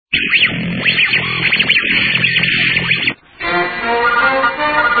Good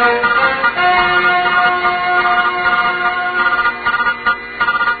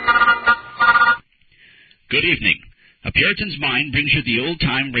evening. A Puritan's Mind brings you the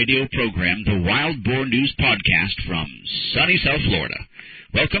old-time radio program, the Wild Boar News Podcast from sunny South Florida.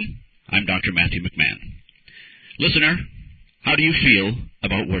 Welcome. I'm Dr. Matthew McMahon. Listener, how do you feel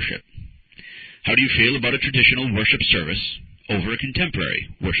about worship? How do you feel about a traditional worship service over a contemporary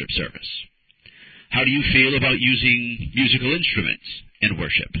worship service? How do you feel about using musical instruments in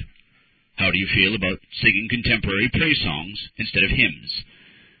worship? How do you feel about singing contemporary praise songs instead of hymns?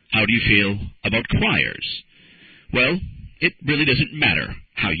 How do you feel about choirs? Well, it really doesn't matter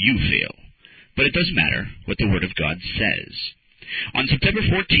how you feel, but it does matter what the Word of God says. On September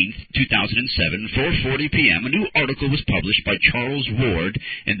 14th, 2007, 4:40 p.m., a new article was published by Charles Ward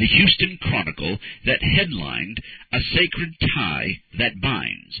in the Houston Chronicle that headlined, "A Sacred Tie That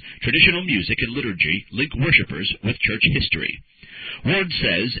Binds. Traditional Music and Liturgy Link Worshippers with Church History." Ward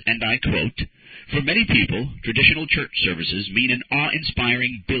says, and I quote, "For many people, traditional church services mean an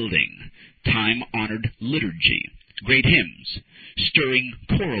awe-inspiring building, time-honored liturgy, great hymns, stirring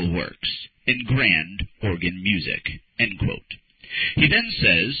choral works, and grand organ music," end quote. He then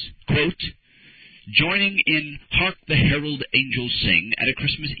says, quote, "Joining in Hark the Herald Angels Sing at a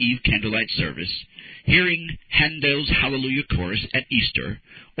Christmas Eve candlelight service, hearing Handel's Hallelujah Chorus at Easter,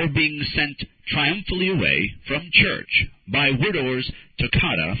 or being sent triumphantly away from church by Wardor's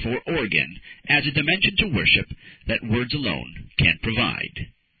Toccata for organ as a dimension to worship that words alone can't provide,"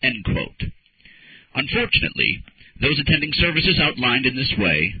 end quote. Unfortunately, those attending services outlined in this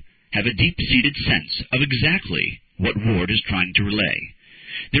way have a deep-seated sense of exactly what Ward is trying to relay.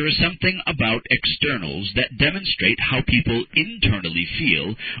 There is something about externals that demonstrate how people internally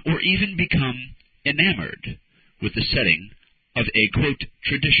feel or even become enamored with the setting of a, quote,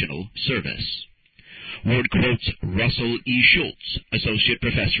 traditional service. Ward quotes Russell E. Schultz, Associate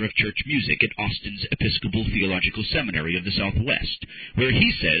Professor of Church Music at Austin's Episcopal Theological Seminary of the Southwest, where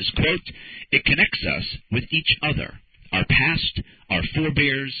he says, quote, "It connects us with each other, our past, our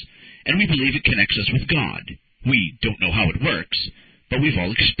forebears, and we believe it connects us with God. We don't know how it works, but we've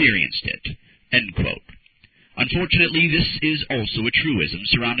all experienced it," end quote. Unfortunately, this is also a truism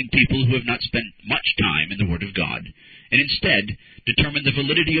surrounding people who have not spent much time in the Word of God, and instead determine the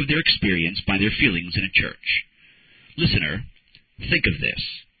validity of their experience by their feelings in a church. Listener, think of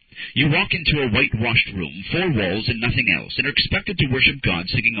this. You walk into a whitewashed room, four walls and nothing else, and are expected to worship God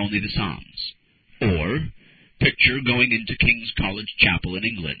singing only the Psalms. Or picture going into King's College Chapel in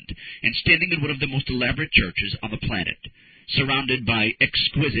England and standing in one of the most elaborate churches on the planet, surrounded by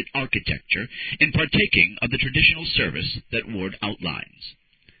exquisite architecture and partaking of the traditional service that Ward outlines.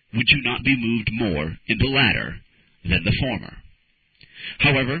 Would you not be moved more in the latter than the former?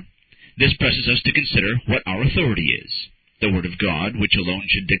 However, this presses us to consider what our authority is, the Word of God, which alone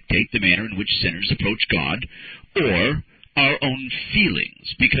should dictate the manner in which sinners approach God, or our own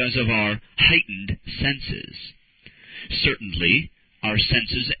feelings because of our heightened senses. Certainly, our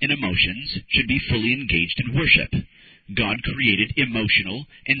senses and emotions should be fully engaged in worship. God created emotional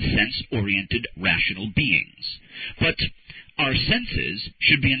and sense-oriented rational beings. But our senses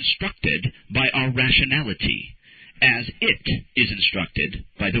should be instructed by our rationality, as it is instructed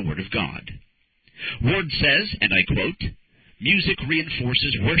by the Word of God. Ward says, and I quote, "Music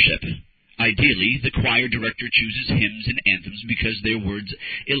reinforces worship. Ideally, the choir director chooses hymns and anthems because their words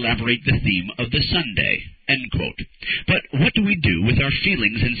elaborate the theme of the Sunday," end quote. But what do we do with our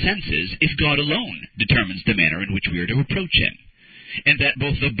feelings and senses if God alone determines the manner in which we are to approach Him? And that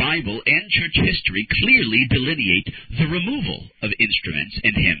both the Bible and church history clearly delineate the removal of instruments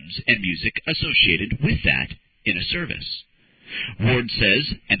and hymns and music associated with that in a service. Ward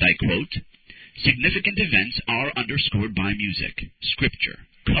says, and I quote, "Significant events are underscored by music, scripture,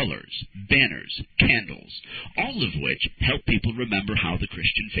 colors, banners, candles, all of which help people remember how the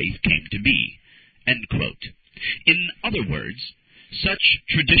Christian faith came to be," end quote. In other words, such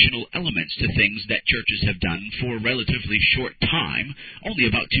traditional elements to things that churches have done for a relatively short time, only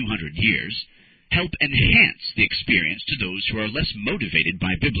about 200 years, help enhance the experience to those who are less motivated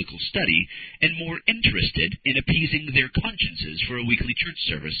by biblical study and more interested in appeasing their consciences for a weekly church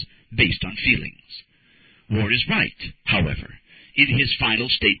service based on feelings. Ward is right, however, in his final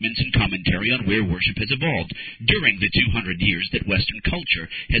statements and commentary on where worship has evolved during the 200 years that Western culture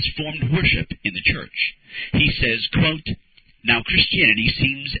has formed worship in the church. He says, quote, "Now Christianity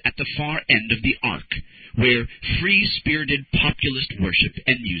seems at the far end of the arc, where free-spirited populist worship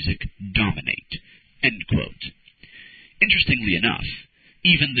and music dominate," end quote. Interestingly enough,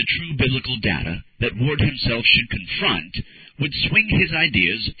 even the true biblical data that Ward himself should confront would swing his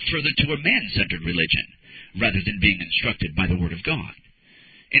ideas further to a man-centered religion, rather than being instructed by the Word of God.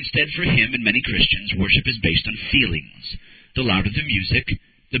 Instead, for him and many Christians, worship is based on feelings. The louder the music,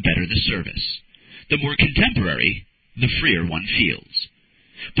 the better the service. The more contemporary, the freer one feels.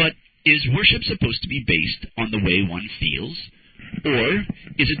 But is worship supposed to be based on the way one feels? Or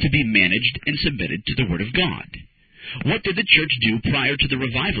is it to be managed and submitted to the Word of God? What did the church do prior to the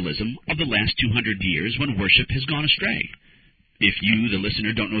revivalism of the last 200 years when worship has gone astray? If you, the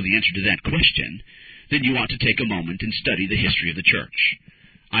listener, don't know the answer to that question, then you ought to take a moment and study the history of the church.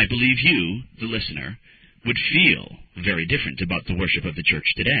 I believe you, the listener, would feel very different about the worship of the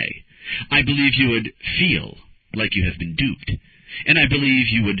church today. I believe you would feel like you have been duped. And I believe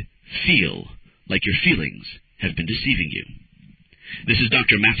you would feel like your feelings have been deceiving you. This is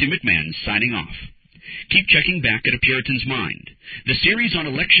Dr. Matthew McMahon signing off. Keep checking back at A Puritan's Mind. The series on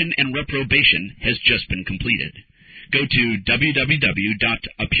election and reprobation has just been completed. Go to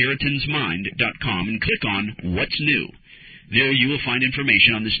www.apuritansmind.com and click on What's New. There you will find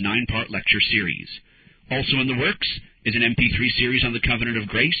information on this 9-part lecture series. Also in the works is an MP3 series on the Covenant of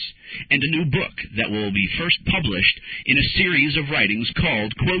Grace and a new book that will be first published in a series of writings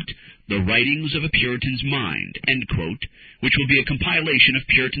called, quote, The Writings of a Puritan's Mind, end quote, which will be a compilation of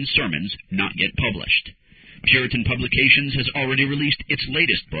Puritan sermons not yet published. Puritan Publications has already released its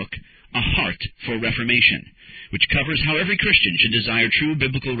latest book, A Heart for Reformation, which covers how every Christian should desire true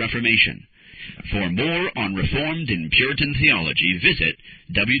biblical reformation. For more on Reformed and Puritan theology, visit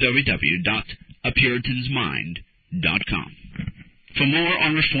www.apuritansmind.com. For more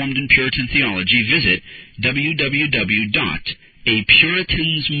on Reformed and Puritan theology, visit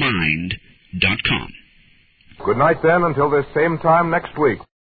www.apuritansmind.com. Good night, then, until this same time next week.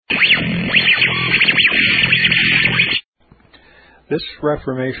 This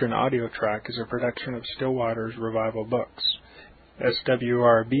Reformation audio track is a production of Stillwater's Revival Books.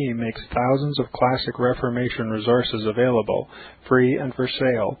 SWRB makes thousands of classic Reformation resources available, free and for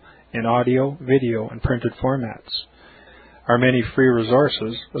sale, in audio, video, and printed formats. Our many free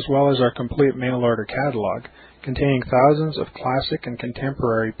resources, as well as our complete mail-order catalog, containing thousands of classic and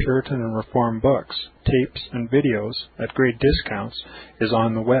contemporary Puritan and Reformed books, tapes, and videos at great discounts, is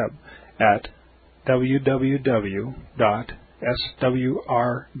on the web at www.swrb.com.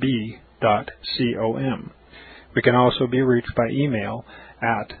 We can also be reached by email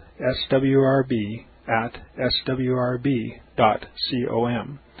at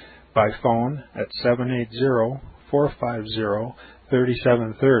swrb@swrb.com, by phone at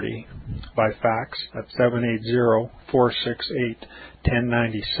 780-450-3730, by fax at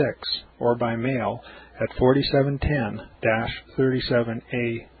 780-468-1096, or by mail at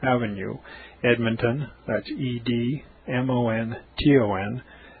 4710-37A Avenue, Edmonton, that's Edmonton,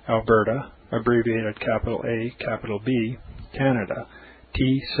 Alberta, abbreviated capital A, capital B, Canada,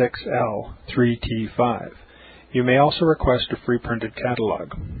 T6L3T5. You may also request a free printed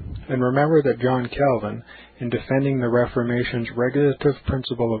catalog. And remember that John Calvin, in defending the Reformation's regulative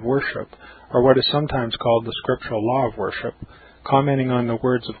principle of worship, or what is sometimes called the scriptural law of worship, commenting on the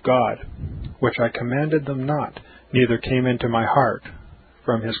words of God, which I commanded them not, neither came into my heart,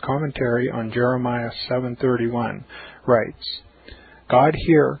 from his commentary on Jeremiah 7:31, writes, God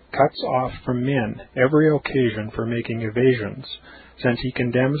here cuts off from men every occasion for making evasions, since he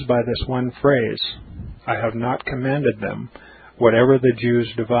condemns by this one phrase, I have not commanded them, whatever the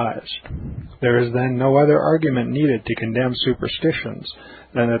Jews devised. There is then no other argument needed to condemn superstitions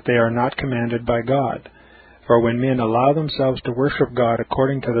than that they are not commanded by God. For when men allow themselves to worship God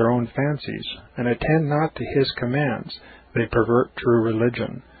according to their own fancies, and attend not to his commands, they pervert true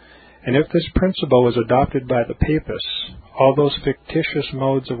religion. And if this principle is adopted by the papists, all those fictitious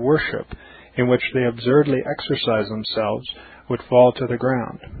modes of worship in which they absurdly exercise themselves would fall to the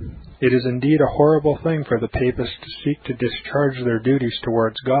ground. It is indeed a horrible thing for the papists to seek to discharge their duties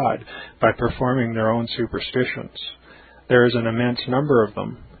towards God by performing their own superstitions. There is an immense number of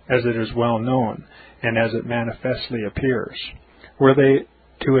them, as it is well known, and as it manifestly appears. Were they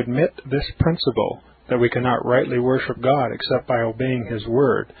to admit this principle, that we cannot rightly worship God except by obeying his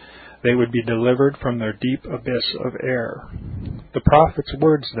word, they would be delivered from their deep abyss of error. The prophet's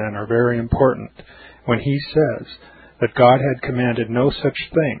words, then, are very important, when he says that God had commanded no such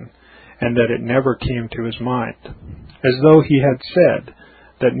thing, and that it never came to his mind, as though he had said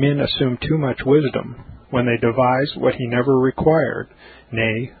that men assume too much wisdom when they devise what he never required,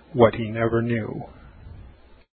 nay, what he never knew.